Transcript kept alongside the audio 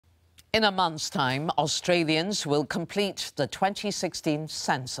In a month's time, Australians will complete the 2016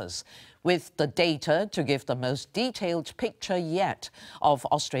 census with the data to give the most detailed picture yet of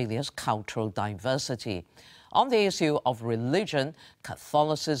Australia's cultural diversity. On the issue of religion,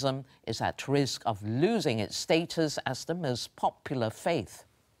 Catholicism is at risk of losing its status as the most popular faith.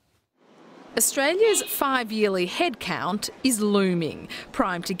 Australia's 5-yearly headcount is looming,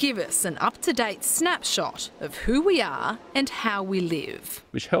 primed to give us an up-to-date snapshot of who we are and how we live.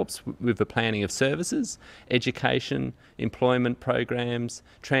 Which helps with the planning of services, education, employment programs,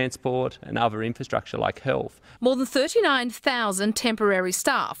 transport and other infrastructure like health. More than 39,000 temporary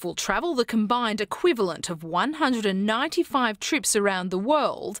staff will travel the combined equivalent of 195 trips around the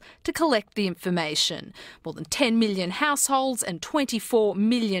world to collect the information. More than 10 million households and 24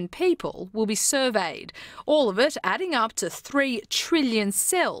 million people will be surveyed, all of it adding up to 3 trillion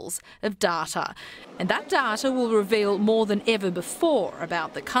cells of data. And that data will reveal more than ever before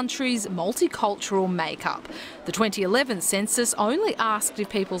about the country's multicultural makeup. The 2011 census only asked if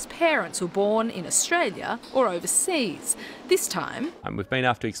people's parents were born in Australia or overseas. This time, we've been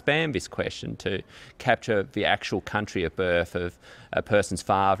able to expand this question to capture the actual country of birth of a person's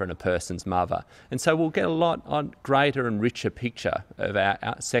father and a person's mother. And so we'll get a lot greater and richer picture of our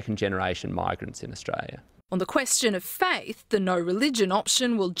second-generation migrants in Australia. On the question of faith, the no religion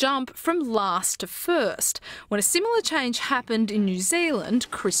option will jump from last to first. When a similar change happened in New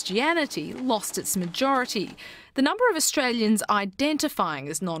Zealand, Christianity lost its majority. The number of Australians identifying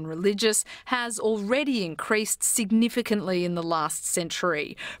as non-religious has already increased significantly in the last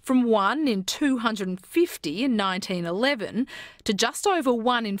century, from 1 in 250 in 1911 to just over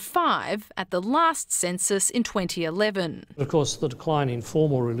 1 in 5 at the last census in 2011. Of course, the decline in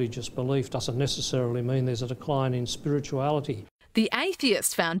formal religious belief doesn't necessarily mean there's a decline in spirituality. The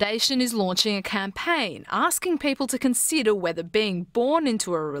Atheist Foundation is launching a campaign asking people to consider whether being born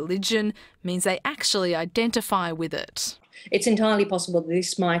into a religion means they actually identify with it. It's entirely possible that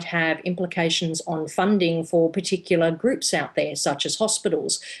this might have implications on funding for particular groups out there, such as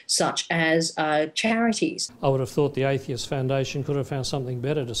hospitals, such as charities. I would have thought the Atheist Foundation could have found something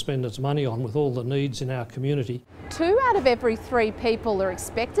better to spend its money on with all the needs in our community. 2 out of every 3 people are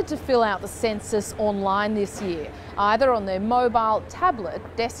expected to fill out the census online this year, either on their mobile, tablet,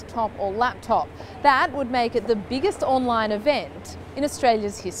 desktop or laptop. That would make it the biggest online event in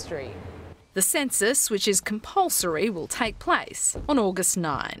Australia's history. The census, which is compulsory, will take place on August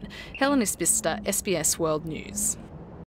 9. Helen Isbister, SBS World News.